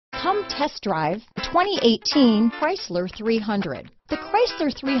Come test drive the 2018 Chrysler 300. The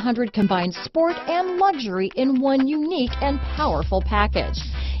Chrysler 300 combines sport and luxury in one unique and powerful package.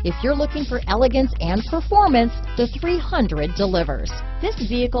 If you're looking for elegance and performance, the 300 delivers. This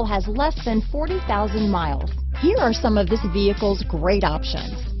vehicle has less than 40,000 miles. Here are some of this vehicle's great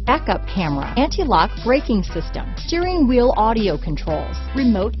options: backup camera, anti-lock braking system, steering wheel audio controls,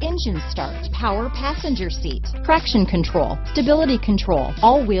 remote engine start, power passenger seat, traction control, stability control,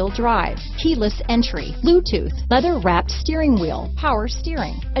 all-wheel drive, keyless entry, Bluetooth, leather-wrapped steering wheel, power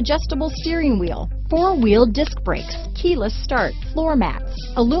steering, adjustable steering wheel, four-wheel disc brakes, keyless start, floor mats,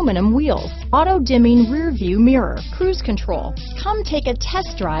 aluminum wheels, auto-dimming rear view mirror, cruise control. Come take a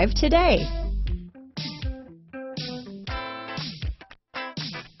test drive today.